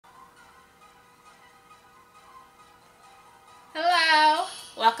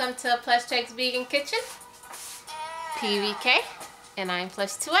Welcome to Plush2x's Vegan Kitchen, PVK, and I'm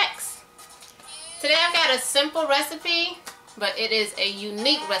Plush2x. Today I've got a simple recipe, but it is a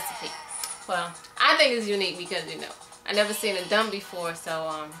unique recipe. Well, I think it's unique because, you know, I never seen it done before, so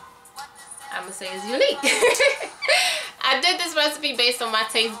I'm gonna say it's unique. I did this recipe based on my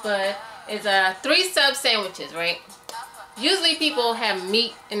taste bud. It's 3 sub sandwiches, right? Usually people have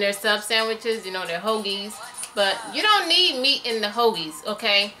meat in their sub sandwiches, you know, their hoagies. But you don't need meat in the hoagies,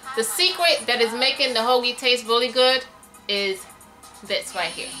 okay? The secret that is making the hoagie taste really good is this right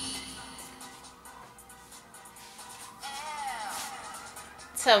here.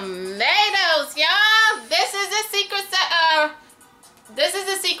 Tomatoes, y'all! This is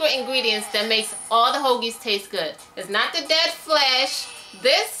the secret ingredients that makes all the hoagies taste good. It's not the dead flesh.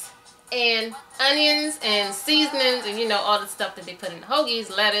 This and onions and seasonings and, you know, all the stuff that they put in the hoagies,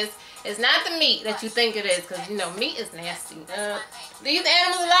 lettuce. It's not the meat that you think it is, because, you know, meat is nasty. Leave the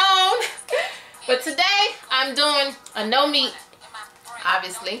animals alone. But today, I'm doing a no meat,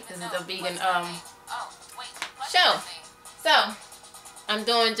 obviously. This is a vegan show. So, I'm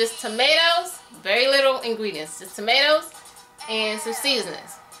doing just tomatoes, very little ingredients. Just tomatoes and some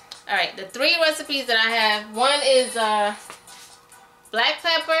seasonings. Alright, the 3 recipes that I have. One is black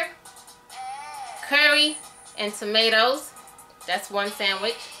pepper, curry, and tomatoes. That's one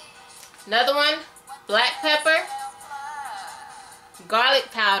sandwich. Another one, black pepper, garlic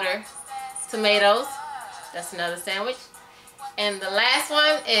powder, tomatoes. That's another sandwich. And the last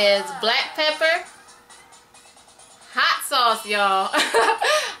one is black pepper, hot sauce, y'all.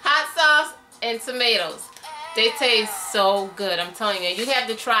 Hot sauce and tomatoes. They taste so good. I'm telling you, you have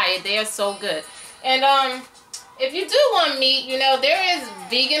to try it. They are so good. And if you do want meat, you know, there is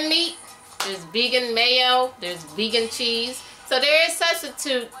vegan meat. There's vegan mayo. There's vegan cheese. So there is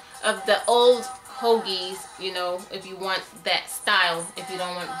substitute of the old hoagies, you know, if you want that style, if you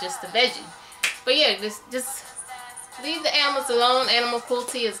don't want just the veggie. But yeah, just leave the animals alone. Animal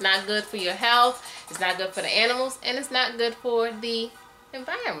cruelty is not good for your health. It's not good for the animals, and it's not good for the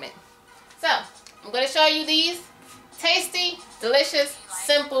environment. So I'm going to show you these tasty, delicious,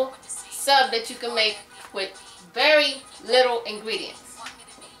 simple sub that you can make with very little ingredients.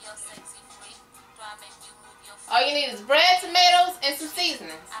 All you need is bread, tomatoes, and some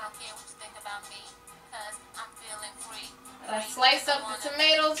seasonings. I slice up the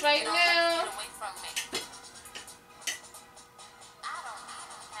tomatoes right now.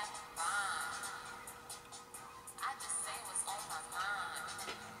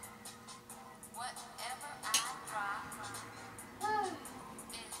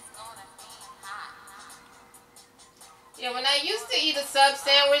 Yeah, when I used to eat a sub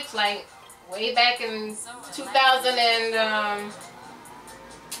sandwich, like way back in 2000 and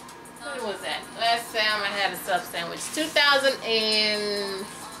when was that? Last time I had a sub sandwich,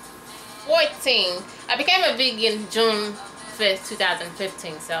 2014. I became a vegan June 5th,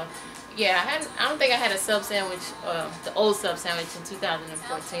 2015. So yeah, I don't think I had a sub sandwich, the old sub sandwich in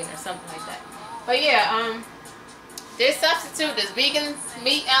 2014 or something like that. But yeah, there's substitute. There's vegan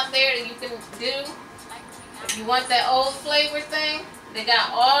meat out there that you can do if you want that old flavor thing. They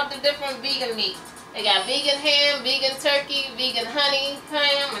got all the different vegan meat. They got vegan ham, vegan turkey, vegan honey,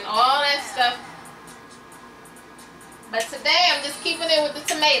 ham, and all that stuff. But today I'm just keeping it with the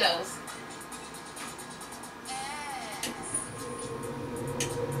tomatoes.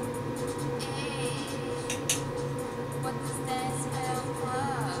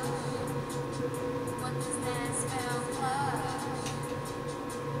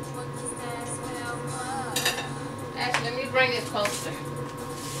 Actually, let me bring it closer.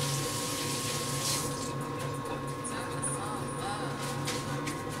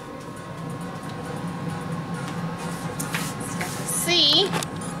 See,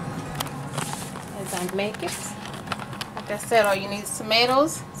 as I make it, like I said, all you need is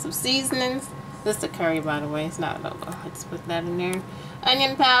tomatoes, some seasonings. This is the curry, by the way. It's not a logo. I just put that in there.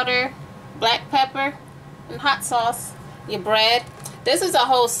 Onion powder, black pepper, and hot sauce. Your bread. This is a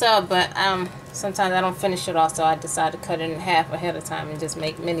whole sub, but sometimes I don't finish it off, so I decide to cut it in half ahead of time and just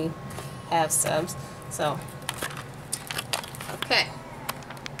make mini half subs. So, okay.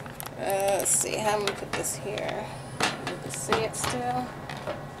 Let's see how I'm gonna put this here. You can see it still.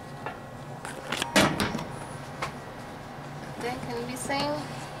 Then can you be seen?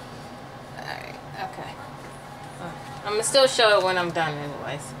 Alright, okay. I'm gonna still show it when I'm done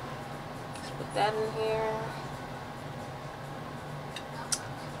anyways. Just put that in here.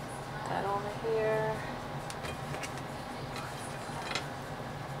 That over here.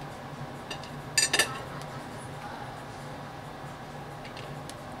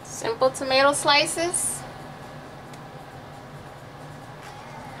 Simple tomato slices.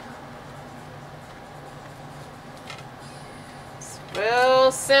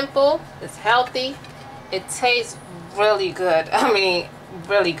 so simple. It's healthy. It tastes really good. I mean,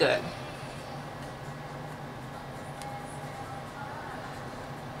 really good.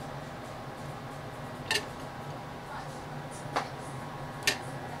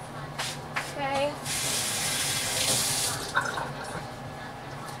 Okay.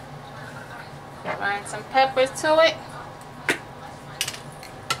 Add some peppers to it.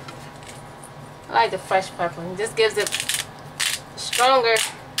 I like the fresh pepper. It just gives it a stronger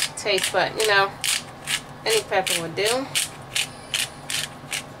taste, but you know, any pepper would do.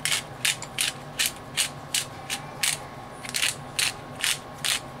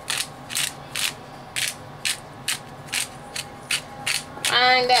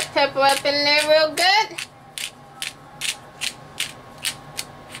 Line that pepper up in there real good.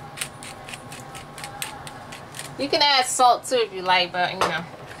 You can add salt too if you like, but you know,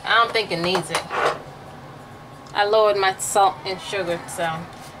 I don't think it needs it. I lowered my salt and sugar, so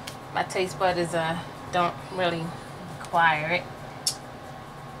my taste buds don't really require it.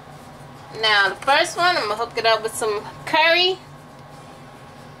 Now the first one, I'm gonna hook it up with some curry.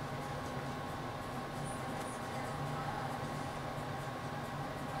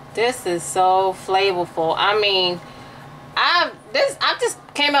 This is so flavorful. I mean, I just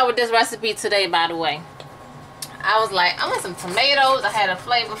came up with this recipe today, by the way. I was like, I want some tomatoes. I had a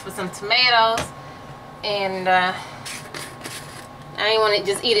flavor for some tomatoes, and I didn't want to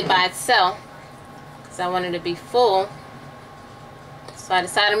just eat it by itself, so I wanted to be full. So I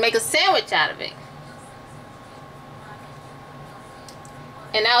decided to make a sandwich out of it.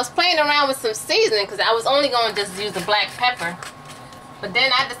 And I was playing around with some seasoning because I was only going to just use the black pepper. But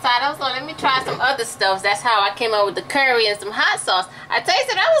then I decided, I was like, let me try some other stuff. That's how I came up with the curry and some hot sauce. I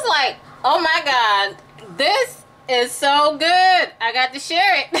tasted it, I was like, oh my God, this is so good. I got to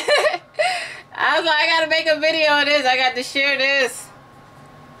share it. I was like, I got to make a video of this. I got to share this.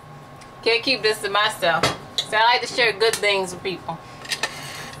 Can't keep this to myself. So I like to share good things with people.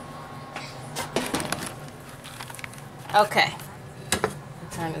 Okay.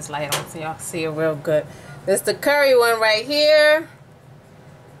 Turn this light on so y'all see it real good. This is the curry one right here.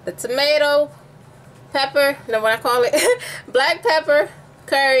 The tomato, pepper, you know what I call it? Black pepper,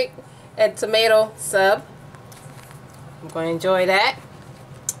 curry, and tomato sub. I'm going to enjoy that.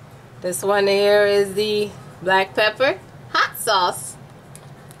 This one here is the black pepper, hot sauce,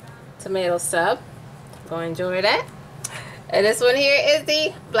 tomato sub. I'm going to enjoy that. And this one here is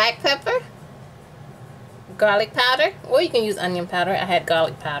the black pepper, garlic powder, or you can use onion powder. I had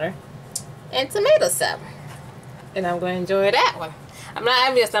garlic powder, and tomato sub. And I'm going to enjoy that one. I'm not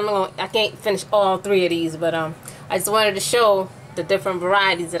obvious. I can't finish all three of these, but I just wanted to show the different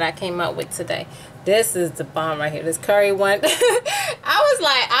varieties that I came up with today. This is the bomb right here. This curry one. I was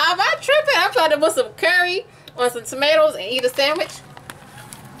like, am I tripping? I'm trying to put some curry on some tomatoes and eat a sandwich.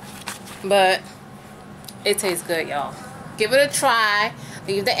 But it tastes good, y'all. Give it a try.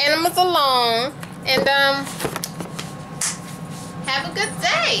 Leave the animals alone, and have a good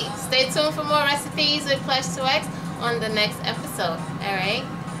day. Stay tuned for more recipes with Plush2x on the next episode. Alright?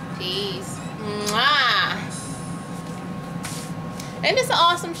 Peace. Mwah. And it's an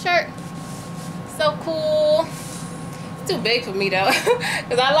awesome shirt. So cool. It's too big for me though.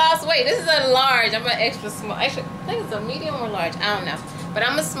 Because I lost weight. This is a large. I'm an extra small. Actually, I think it's a medium or large. I don't know. But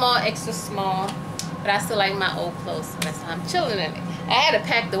I'm a small, extra small. But I still like my old clothes. So that's why I'm chilling in it. I had it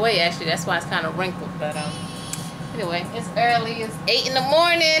packed away actually. That's why it's kind of wrinkled. But anyway, it's early. It's 8 in the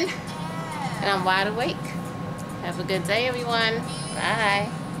morning. And I'm wide awake. Have a good day, everyone. Bye.